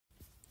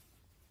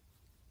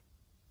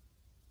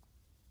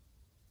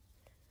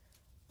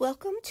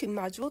Welcome to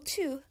Module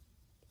 2,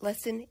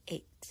 Lesson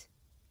 8.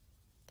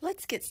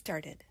 Let's get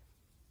started.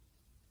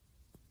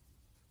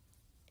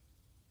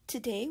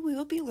 Today we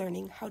will be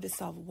learning how to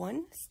solve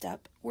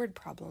one-step word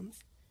problems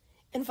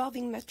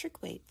involving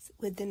metric weights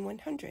within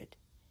 100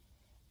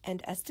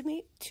 and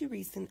estimate to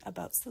reason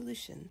about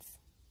solutions.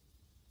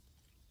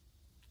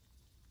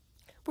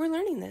 We're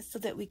learning this so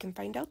that we can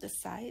find out the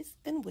size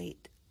and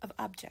weight of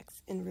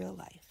objects in real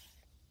life.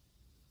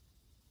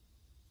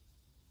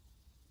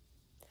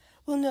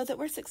 We'll know that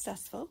we're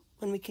successful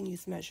when we can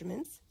use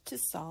measurements to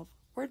solve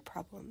word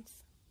problems.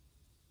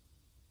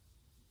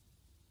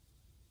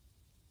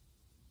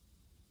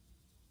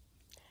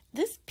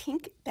 This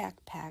pink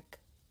backpack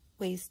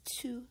weighs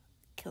 2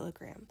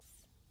 kilograms.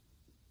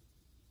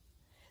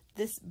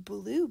 This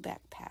blue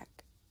backpack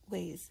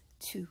weighs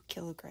 2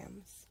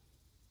 kilograms.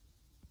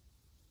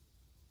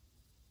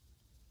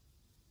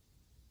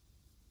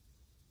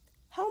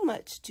 How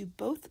much do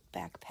both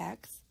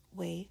backpacks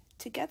weigh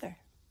together?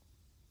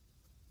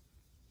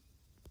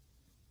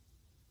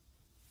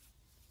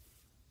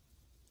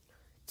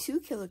 Two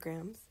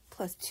kilograms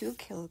plus 2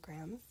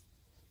 kilograms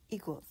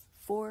equals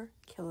 4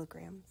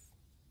 kilograms.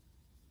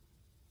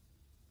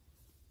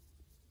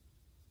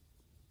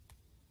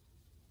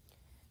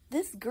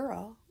 This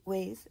girl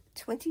weighs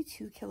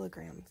 22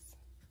 kilograms.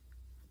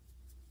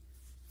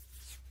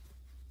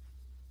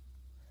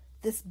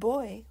 This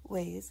boy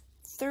weighs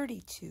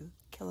 32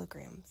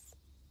 kilograms.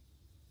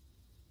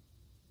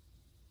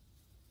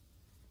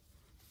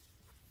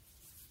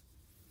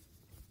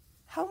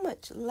 How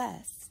much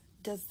less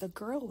does the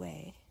girl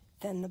weigh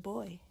than the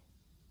boy?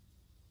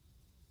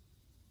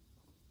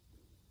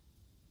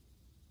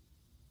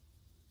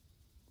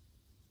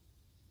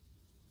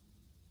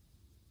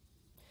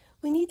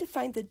 We need to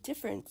find the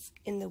difference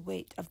in the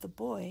weight of the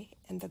boy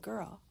and the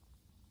girl.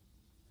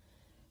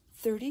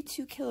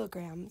 32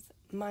 kilograms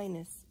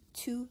minus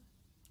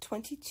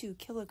 22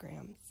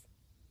 kilograms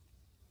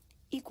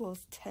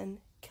equals 10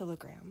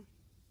 kilograms.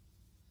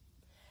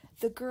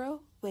 The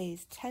girl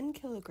weighs 10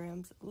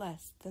 kilograms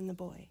less than the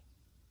boy.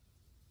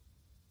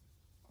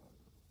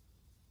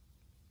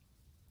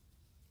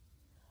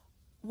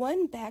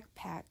 One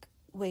backpack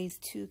weighs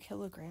 2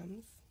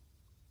 kilograms.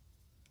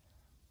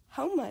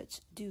 How much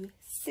do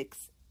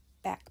 6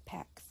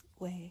 backpacks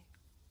weigh?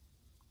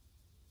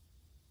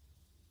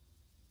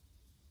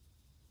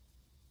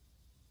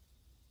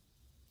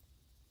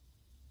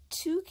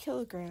 Two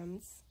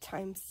kilograms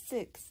times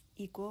 6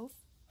 equals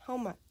how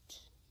much?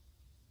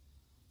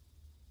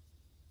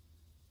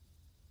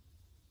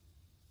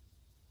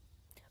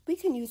 We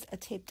can use a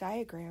tape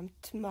diagram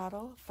to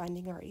model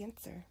finding our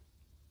answer.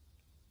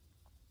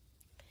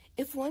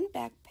 If one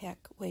backpack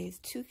weighs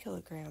 2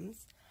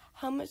 kilograms,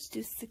 how much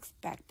do 6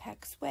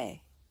 backpacks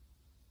weigh?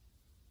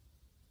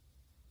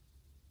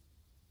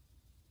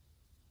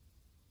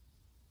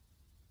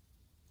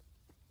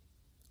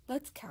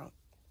 Let's count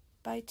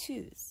by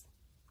twos.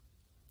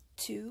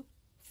 2,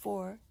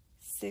 4,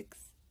 6,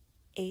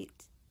 8,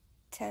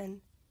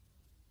 10,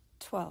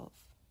 12.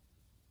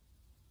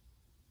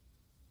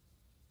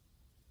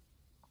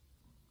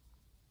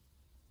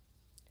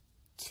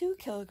 Two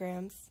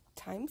kilograms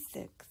times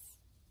 6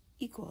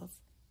 equals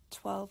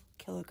 12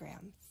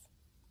 kilograms.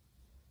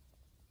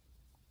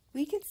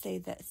 We can say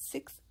that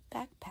 6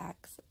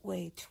 backpacks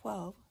weigh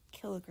 12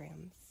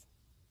 kilograms.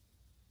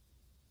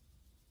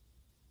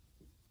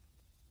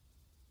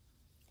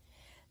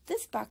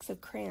 This box of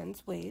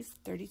crayons weighs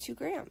 32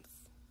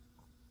 grams.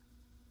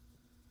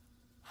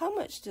 How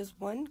much does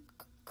one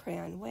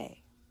crayon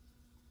weigh?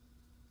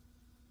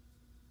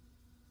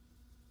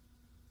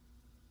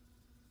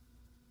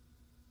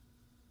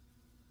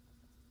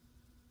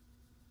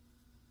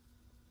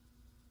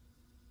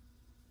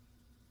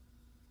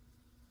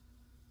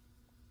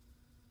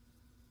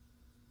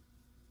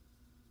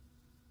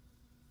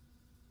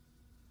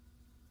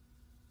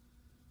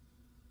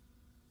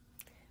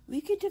 We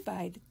could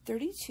divide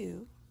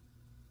 32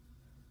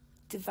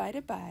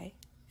 divided by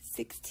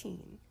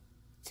 16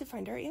 to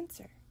find our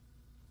answer.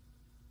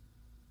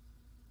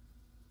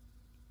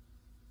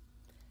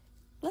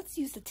 Let's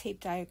use the tape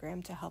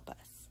diagram to help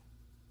us.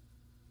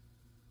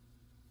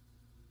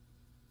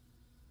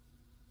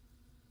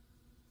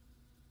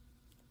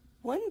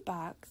 One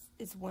box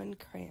is 1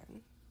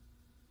 crayon.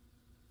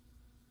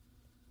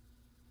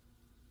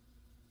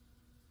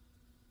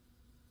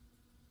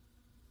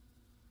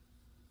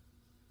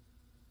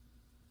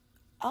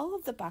 All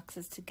of the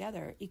boxes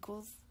together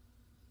equals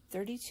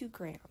 32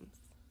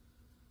 grams.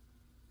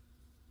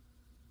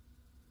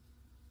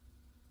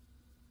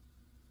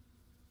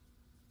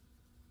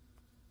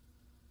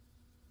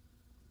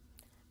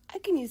 I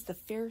can use the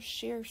fair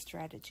share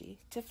strategy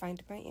to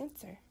find my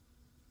answer.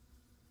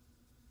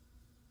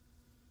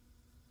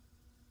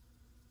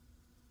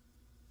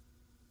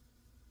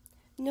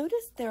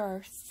 Notice there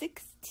are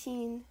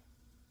 16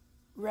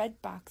 red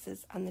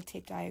boxes on the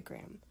tape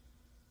diagram.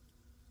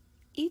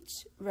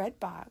 Each red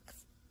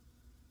box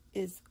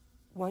is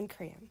 1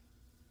 crayon.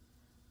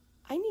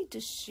 I need to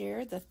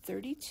share the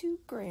 32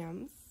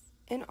 grams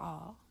in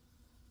all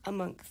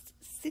amongst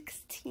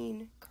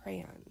 16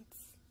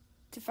 crayons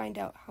to find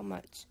out how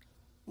much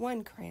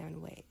one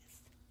crayon weighs.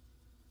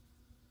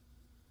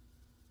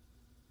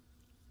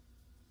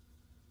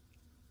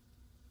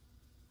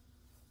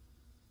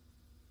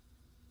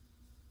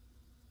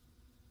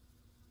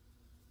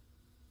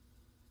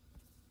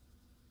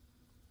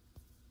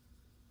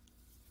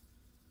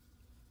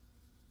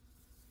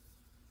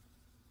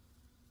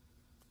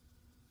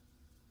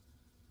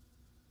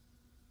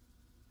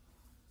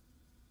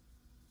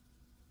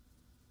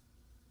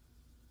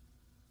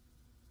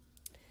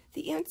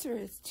 The answer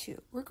is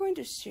 2. We're going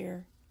to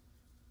share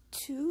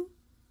 2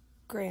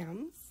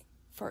 grams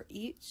for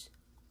each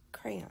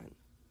crayon.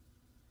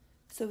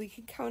 So we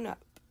can count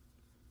up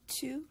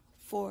 2,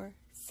 4,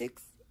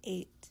 6,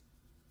 8,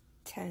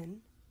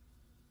 10,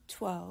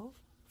 12,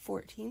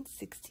 14,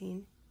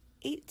 16,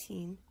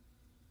 18,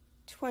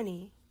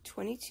 20,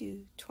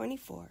 22,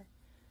 24,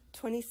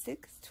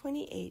 26,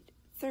 28,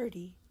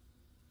 30,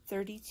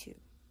 32.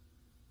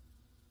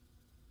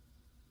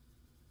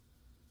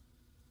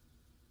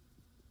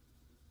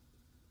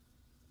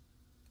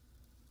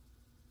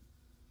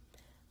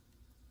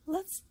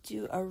 Let's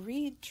do a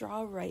read,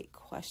 draw, write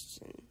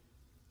question.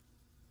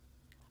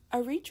 A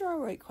read, draw,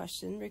 write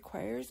question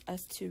requires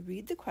us to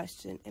read the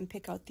question and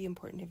pick out the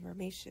important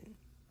information.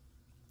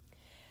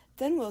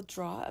 Then we'll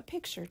draw a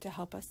picture to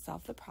help us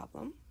solve the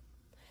problem.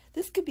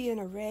 This could be an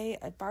array,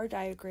 a bar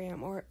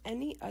diagram, or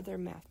any other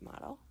math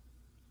model.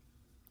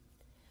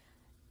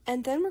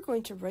 And then we're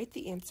going to write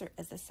the answer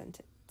as a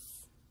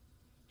sentence.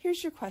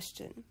 Here's your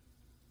question.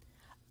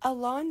 A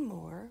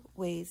lawnmower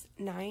weighs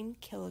 9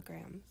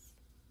 kilograms.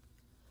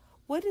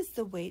 What is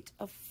the weight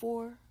of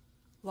 4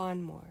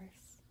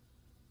 lawnmowers?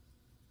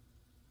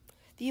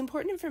 The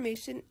important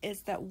information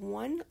is that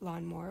one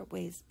lawnmower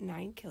weighs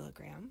 9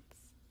 kilograms,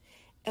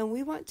 and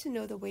we want to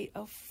know the weight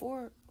of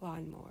 4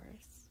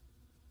 lawnmowers.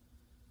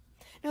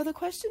 Now, the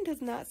question does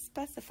not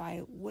specify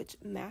which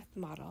math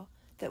model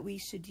that we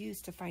should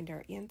use to find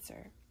our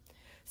answer.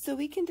 So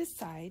we can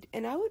decide,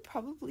 and I would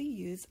probably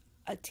use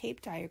a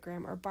tape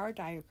diagram or bar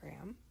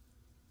diagram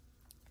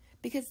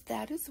because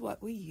that is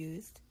what we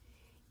used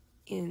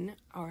in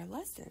our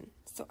lesson.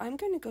 So I'm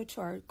going to go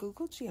to our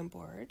Google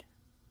Jamboard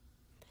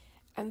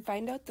and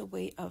find out the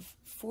weight of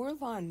 4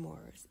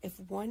 lawnmowers if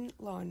one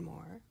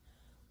lawnmower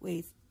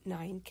weighs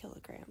 9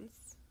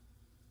 kilograms.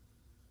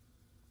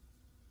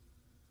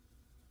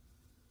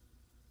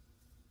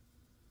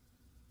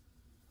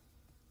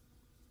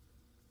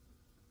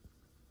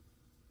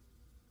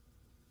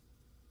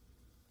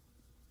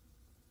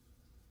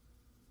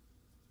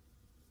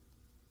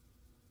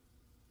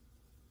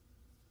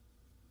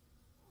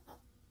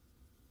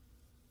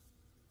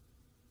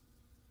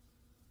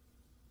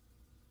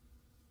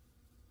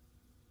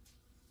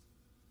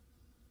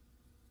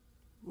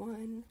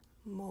 One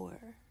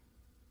more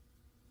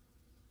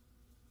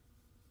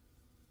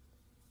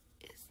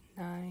is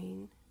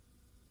 9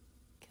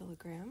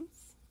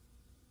 kilograms.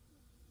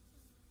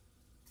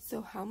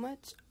 So how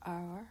much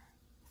are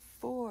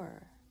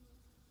 4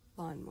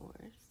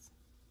 lawnmowers?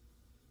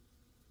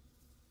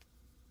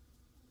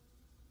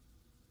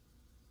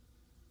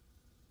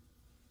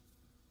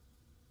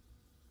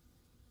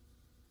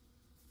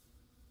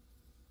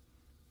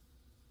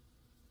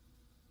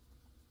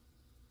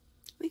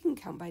 We can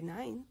count by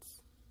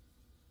nines.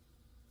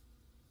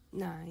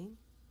 9,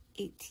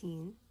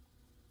 18,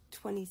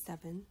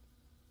 27,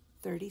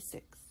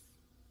 36.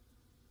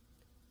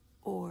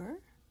 Or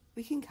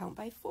we can count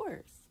by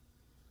fours.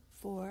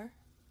 4,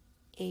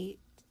 8,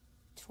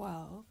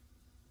 12,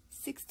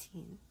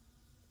 16,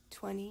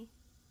 20,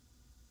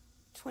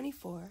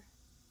 24,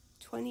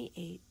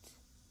 28,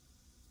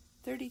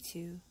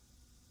 32,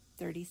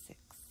 36.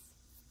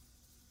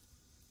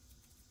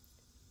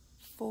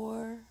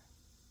 4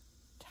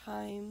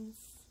 times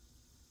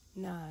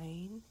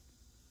 9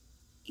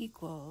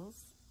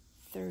 equals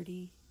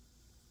 36.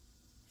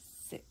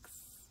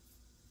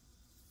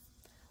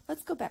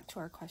 Let's go back to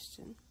our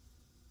question.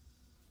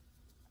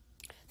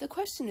 The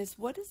question is,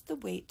 what is the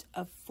weight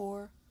of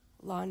 4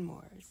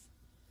 lawnmowers?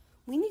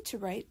 We need to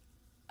write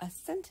a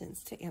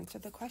sentence to answer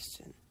the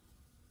question.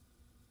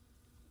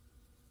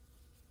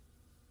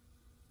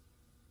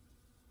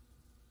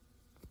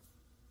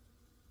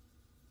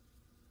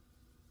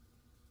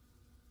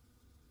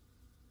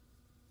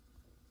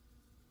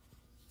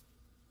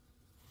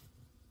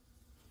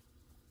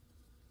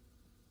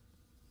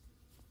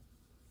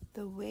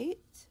 The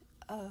weight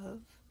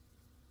of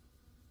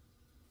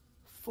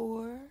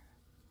 4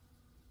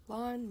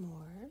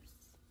 lawnmowers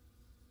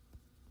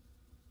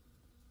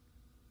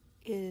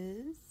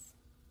is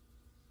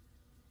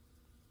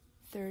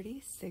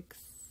 36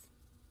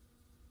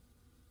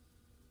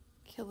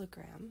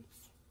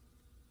 kilograms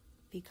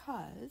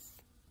because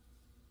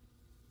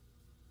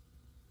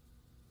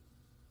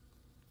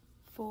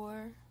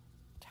 4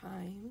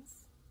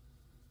 times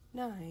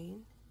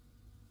 9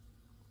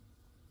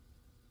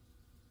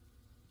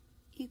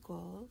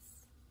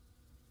 equals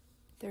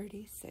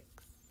 36.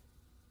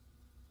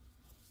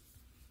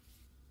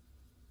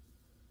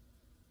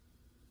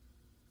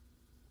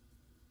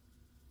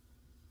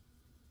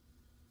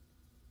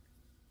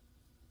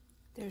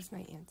 There's my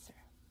answer.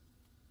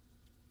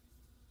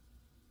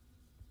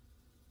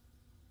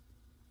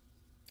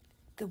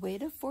 The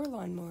weight of 4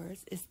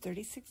 lawnmowers is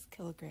 36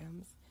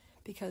 kilograms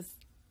because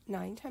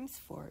 9 times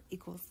 4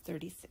 equals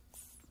 36.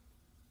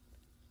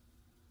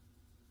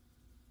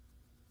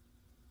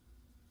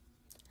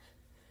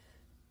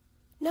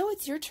 Now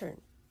it's your turn.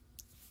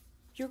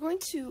 You're going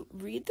to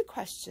read the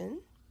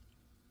question,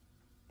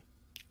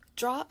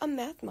 draw a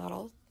math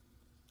model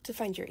to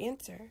find your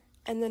answer,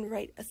 and then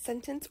write a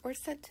sentence or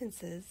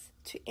sentences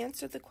to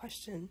answer the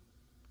question.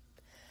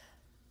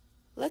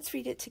 Let's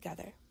read it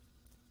together.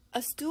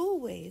 A stool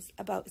weighs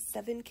about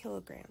 7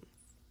 kilograms,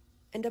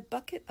 and a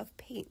bucket of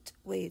paint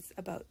weighs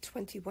about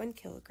 21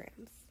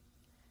 kilograms.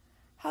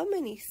 How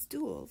many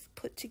stools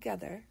put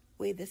together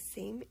weigh the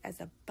same as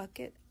a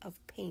bucket of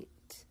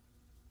paint?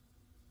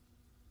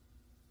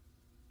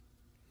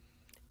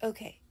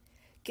 Okay,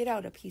 get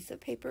out a piece of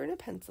paper and a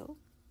pencil,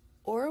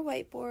 or a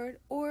whiteboard,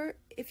 or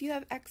if you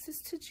have access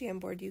to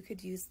Jamboard, you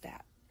could use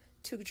that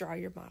to draw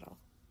your model.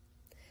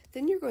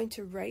 Then you're going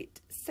to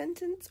write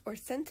sentence or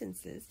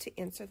sentences to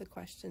answer the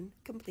question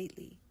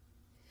completely.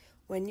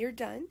 When you're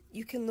done,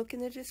 you can look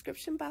in the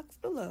description box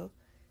below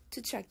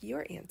to check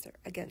your answer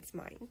against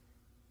mine.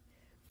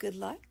 Good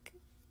luck,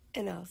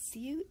 and I'll see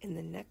you in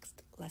the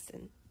next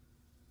lesson.